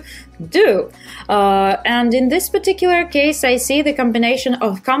to do. And in this particular case, I see the combination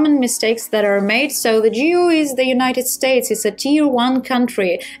of common mistakes that are made. So the geo is the United States, it's a tier 1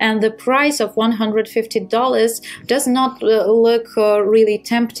 country, and the price of $150 does not look really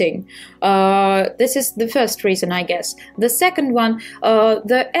tempting. This is the first reason, I guess. The second one,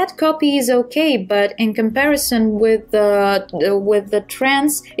 the ad copy is okay, but in comparison with the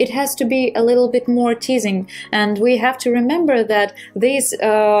trends, it has to be a little bit more teasing. And we have to remember that this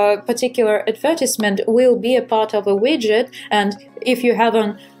particular advertisement will be a part of a widget, and if you have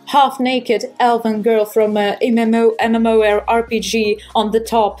an half-naked elven girl from a MMO or RPG on the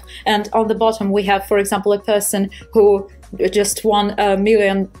top, and on the bottom we have, for example, a person who just won $1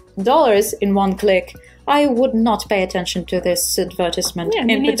 million in one click, I would not pay attention to this advertisement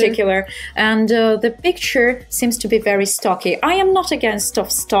in particular. And the picture seems to be very stocky. I am not against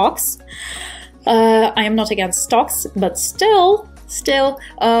stocks. But still,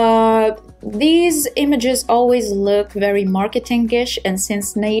 these images always look very marketing-ish, and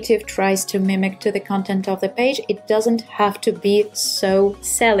since native tries to mimic to the content of the page, it doesn't have to be so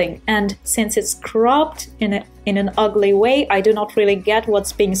selling. And since it's cropped in an ugly way, I do not really get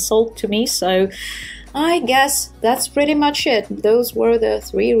what's being sold to me, so I guess that's pretty much it. Those were the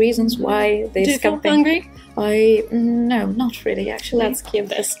 3 reasons why this Do you feel hungry? No, not really, actually. Let's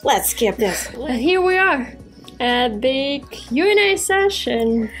skip this. Here we are at the Q&A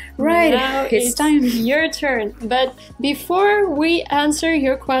session. Right, now it's time. Your turn. But before we answer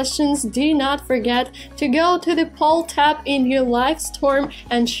your questions, do not forget to go to the poll tab in your Livestorm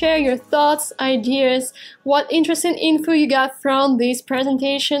and share your thoughts, ideas, what interesting info you got from this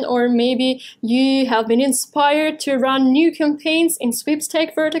presentation, or maybe you have been inspired to run new campaigns in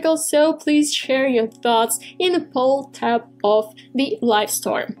sweepstake verticals, so please share your thoughts in the poll tab of the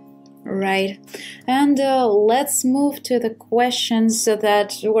Livestorm. Right, and let's move to the questions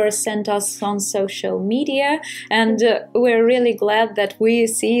that were sent us on social media, and we're really glad that we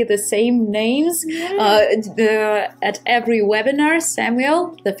see the same names at every webinar.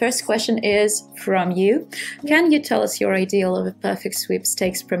 Samuel, the first question is from you. Can you tell us your ideal of a perfect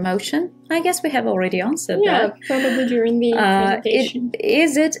sweepstakes promotion? I guess we have already answered that. Probably during the presentation.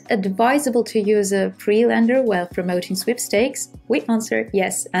 Is it advisable to use a pre-lender while promoting sweepstakes? We answer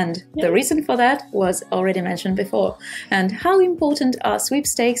yes, and the reason for that was already mentioned before. And how important are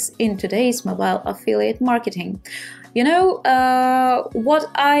sweepstakes in today's mobile affiliate marketing? You know, what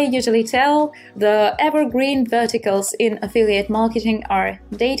I usually tell, the evergreen verticals in affiliate marketing are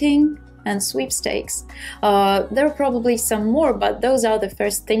dating and sweepstakes. There are probably some more, but those are the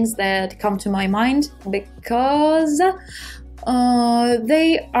first things that come to my mind, because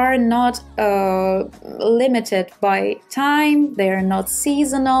they are not limited by time, they are not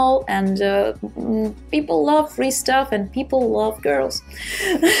seasonal, and people love free stuff and people love girls.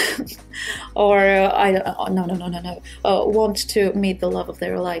 Or want to meet the love of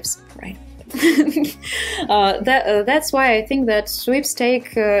their lives, right? That's why I think that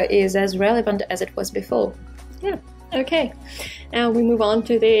sweepstake is as relevant as it was before. Yeah, okay. And we move on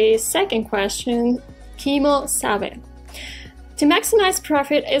to the second question. Kimo Sabe. To maximize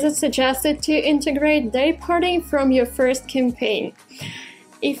profit, is it suggested to integrate day parting from your first campaign?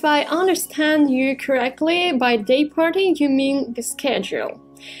 If I understand you correctly, by day parting you mean the schedule.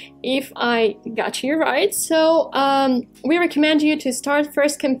 If I got you right, so we recommend you to start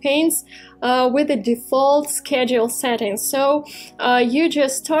first campaigns with the default schedule settings. So you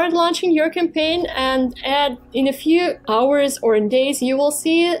just start launching your campaign, and in a few hours or days you will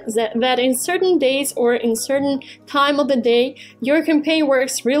see that in certain days or in certain time of the day your campaign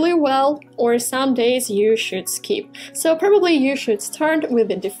works really well, or some days you should skip. So probably you should start with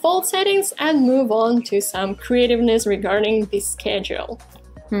the default settings and move on to some creativeness regarding the schedule.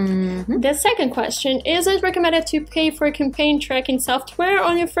 The second question, is it recommended to pay for campaign tracking software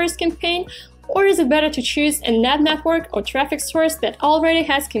on your first campaign, Or is it better to choose an ad network or traffic source that already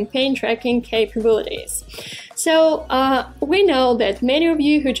has campaign tracking capabilities? So we know that many of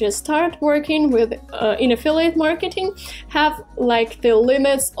you who just start working with in affiliate marketing have like the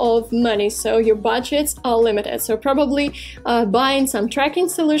limits of money, so your budgets are limited. So probably buying some tracking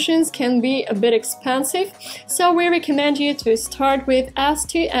solutions can be a bit expensive. So we recommend you to start with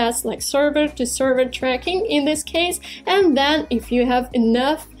S2S, like server-to-server tracking in this case, and then if you have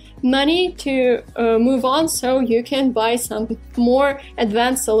enough money to move on, so you can buy some more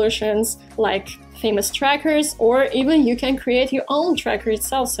advanced solutions like famous trackers, or even you can create your own tracker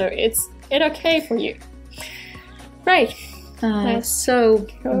itself, so it's okay for you. Right. So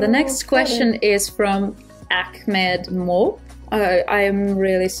the next question is from Ahmed Mo. I am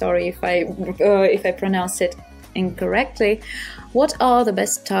really sorry if I pronounce it incorrectly. What are the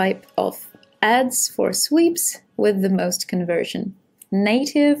best type of ads for sweeps with the most conversion?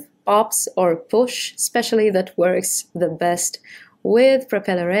 Native, ops, or push, especially that works the best with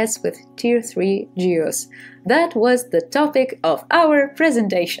PropellerAds with Tier 3 geos. That was the topic of our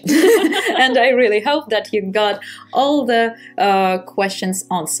presentation. And I really hope that you got all the questions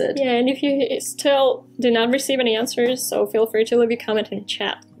answered. Yeah, and if you still do not receive any answers, so feel free to leave a comment in the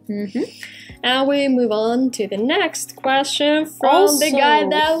chat. And we move on to the next question from the guy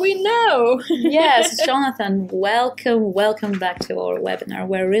that we know. Yes, Jonathan, welcome back to our webinar.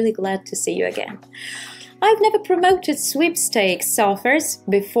 We're really glad to see you again. I've never promoted sweepstakes offers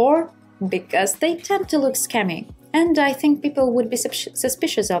before because they tend to look scammy, and I think people would be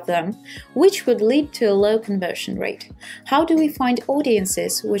suspicious of them, which would lead to a low conversion rate. How do we find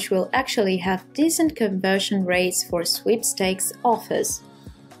audiences which will actually have decent conversion rates for sweepstakes offers?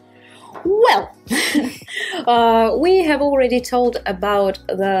 Well, we have already told about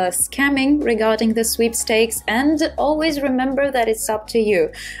the scamming regarding the sweepstakes, and always remember that it's up to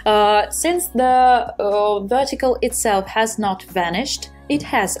you. Since the vertical itself has not vanished, it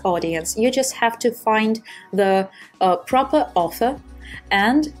has audience. You just have to find the proper offer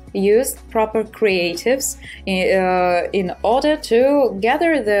and use proper creatives in order to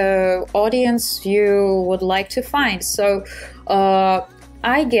gather the audience you would like to find. So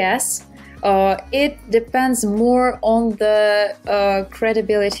I guess it depends more on the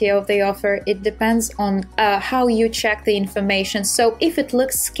credibility of the offer. It depends on how you check the information. So if it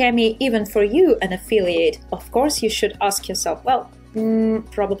looks scammy even for you, an affiliate, of course you should ask yourself, well,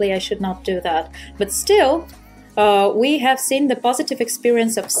 probably I should not do that. But still, we have seen the positive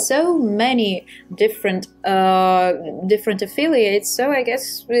experience of so many different affiliates, so I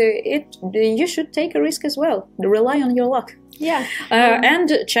guess you should take a risk as well. Rely on your luck. Yeah.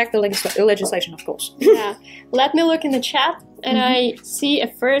 And check the legislation, of course. Yeah. Let me look in the chat, and I see a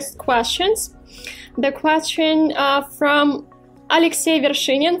first questions. The question from Alexei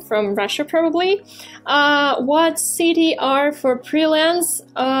Vershinin from Russia, probably. What CTR for freelance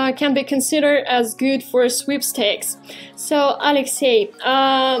can be considered as good for sweepstakes? So, Alexei,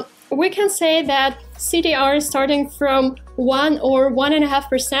 we can say that CTR starting from 1 or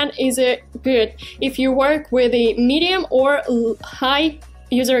 1.5% is good if you work with a medium or high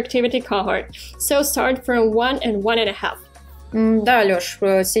user activity cohort. So start from 1 and 1.5. Да, Лёш,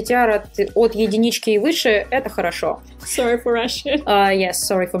 CTR от единички и выше – это хорошо. Sorry for Russian. Yes,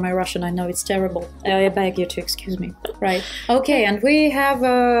 sorry for my Russian. I know it's terrible. I beg you to excuse me. Right. Okay, and we have,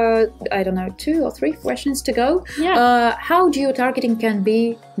 I don't know, 2 or 3 questions to go. Yeah. How geo-targeting can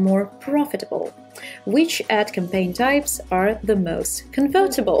be more profitable? Which ad campaign types are the most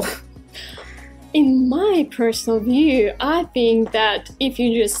convertible? In my personal view, I think that if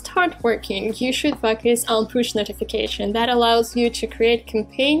you just start working, you should focus on push notification. That allows you to create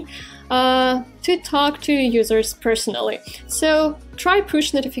campaign to talk to users personally. So try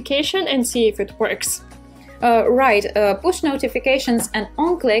push notification and see if it works. Right, push notifications and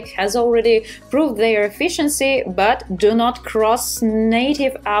on-click has already proved their efficiency, but do not cross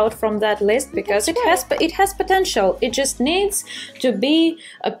native out from that list because it has potential. It just needs to be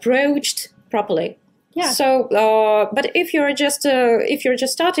approached properly. Yeah. So, but if you're just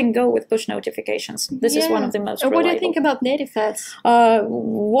starting, go with push notifications. This is one of the most reliable. What do you think about native ads?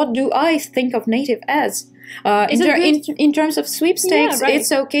 What do I think of native ads? In terms of sweepstakes,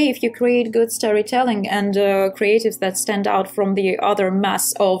 it's okay if you create good storytelling and creatives that stand out from the other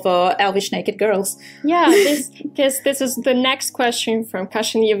mass of elvish naked girls. Yeah, this is the next question from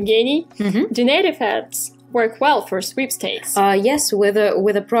Kashin Yevgeny. Do native ads work well for sweepstakes? Yes, with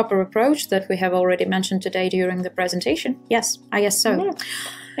a proper approach that we have already mentioned today during the presentation. Yes, I guess so. Yeah.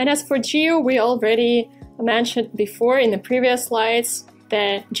 And as for geo, we already mentioned before in the previous slides,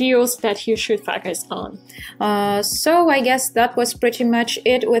 the geos that you should focus on. So I guess that was pretty much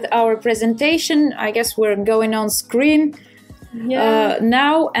it with our presentation. I guess we're going on screen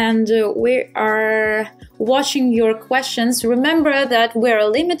now, and we are watching your questions. Remember that we're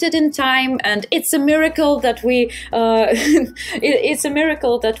limited in time, and it's a miracle that we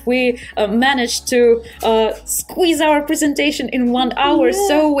managed to squeeze our presentation in 1 hour.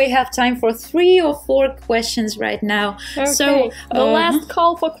 So we have time for 3 or 4 questions right now. Okay. So the last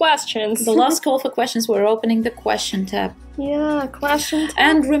call for questions. The last call for questions. We're opening the question tab. Yeah, question tab.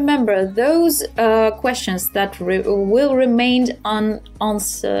 And remember, those questions that will remain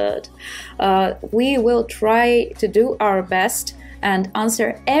unanswered, we will try to do our best and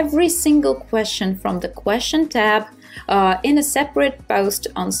answer every single question from the question tab in a separate post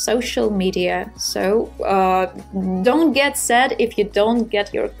on social media. So don't get sad if you don't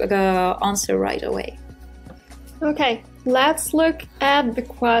get your answer right away. Okay, let's look at the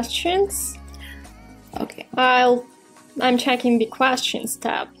questions. Okay. I'm checking the questions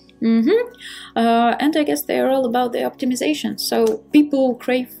tab. And I guess they are all about the optimization. So people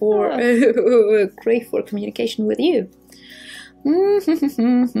crave for communication with you.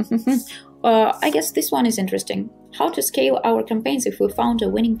 I guess this one is interesting. How to scale our campaigns if we found a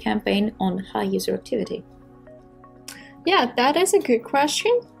winning campaign on high user activity? Yeah, that is a good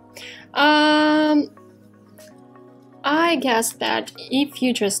question. I guess that if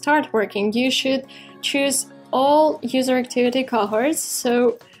you just start working, you should choose all user activity cohorts,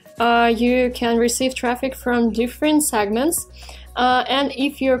 so you can receive traffic from different segments. And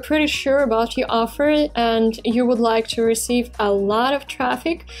if you're pretty sure about your offer and you would like to receive a lot of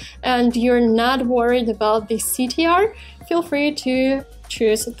traffic and you're not worried about the CTR, feel free to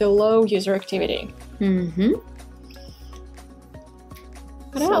choose the low user activity.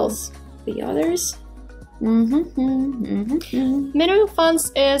 What else? The others? Minimum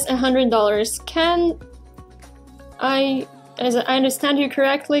funds is $100. As I understand you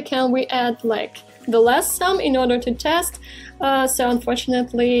correctly, can we add like the last sum in order to test? So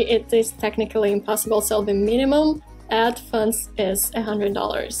unfortunately, it is technically impossible. So the minimum add funds is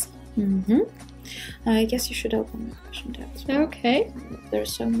 $100. I guess you should open the question tab as well. Okay. There are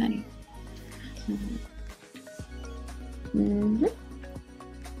so many.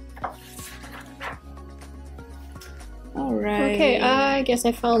 All right. Okay, I guess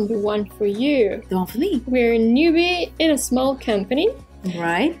I found the one for you. The one for me. We're a newbie in a small company.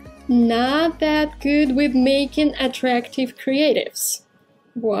 Right. Not that good with making attractive creatives.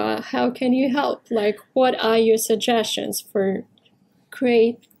 Well, how can you help? Like, what are your suggestions for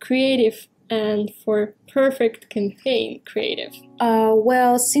creative and for perfect campaign creative?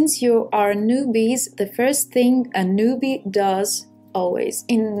 Well, since you are newbies, the first thing a newbie does always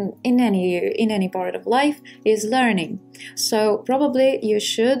in any part of life is learning. So probably you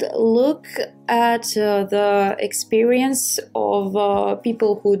should look at the experience of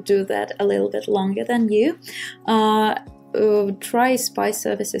people who do that a little bit longer than you. Try spy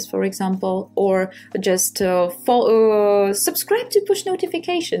services, for example, or just subscribe to push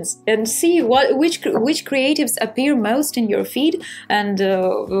notifications and see which creatives appear most in your feed, and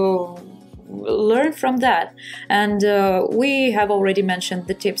learn from that. And we have already mentioned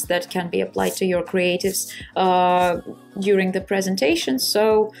the tips that can be applied to your creatives during the presentation.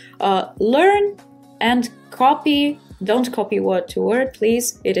 So learn and copy. Don't copy word to word,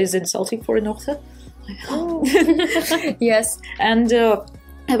 please. It is insulting for an author. Yes, and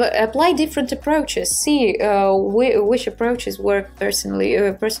apply different approaches. See which approaches work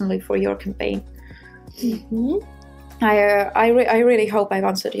personally for your campaign. I really hope I've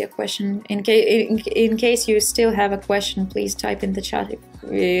answered your question. In case you still have a question, please type in the chat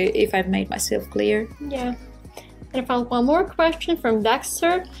if I've made myself clear. Yeah. And I found one more question from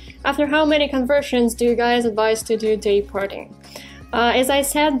Dexter. After how many conversions do you guys advise to do day porting? As I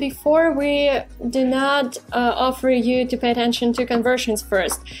said before, we do not offer you to pay attention to conversions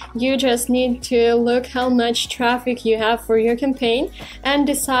first. You just need to look how much traffic you have for your campaign and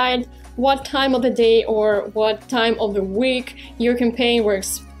decide what time of the day or what time of the week your campaign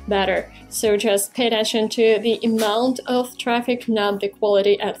works better. So just pay attention to the amount of traffic, not the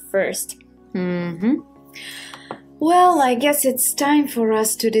quality at first. Well, I guess it's time for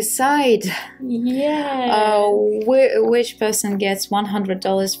us to decide. Yeah. Which person gets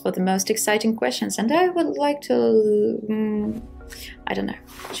 $100 for the most exciting questions. And I would like to... I don't know.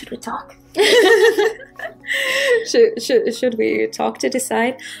 Should we talk? should we talk to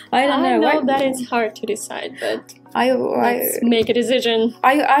decide? I don't know. I know that it's hard to decide, but Let's make a decision.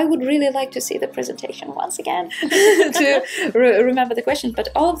 I would really like to see the presentation once again to remember the questions, but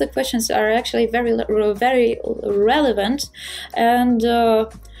all of the questions are actually very relevant. And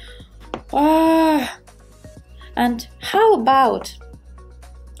how about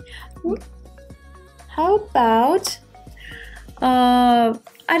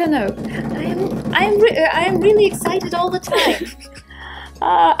I don't know. I'm really excited all the time.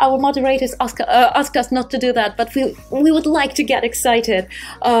 Our moderators ask us not to do that, but we would like to get excited.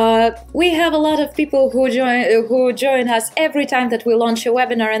 We have a lot of people who join us every time that we launch a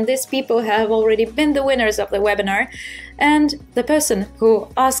webinar, and these people have already been the winners of the webinar. And the person who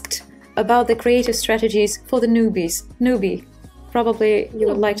asked about the creative strategies for the newbie, probably you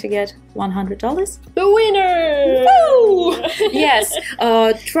would like to get $100. The winner! Woo! Yes,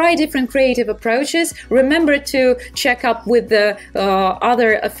 try different creative approaches. Remember to check up with the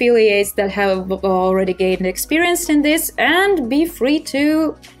other affiliates that have already gained experience in this, and be free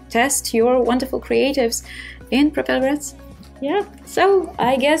to test your wonderful creatives in PropellerAds. Yeah, so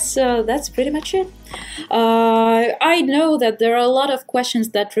I guess that's pretty much it. I know that there are a lot of questions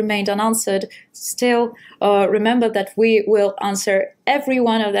that remained unanswered. Still, remember that we will answer every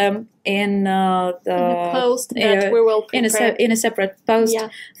one of them in the post that we will prepare. in a separate post. Yeah.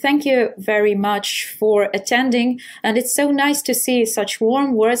 Thank you very much for attending, and it's so nice to see such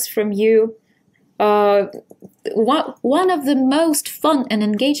warm words from you. One of the most fun and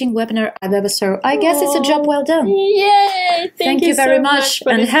engaging webinar I've ever saw. I guess it's a job well done. Yay! Thank you very so much,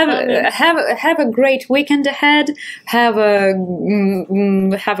 for and this have a great weekend ahead. Have a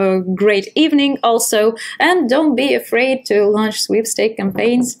great evening also, and don't be afraid to launch sweepstake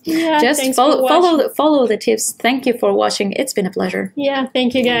campaigns. Yeah, just follow the tips. Thank you for watching. It's been a pleasure. Yeah,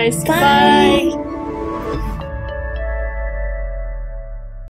 thank you guys. Bye.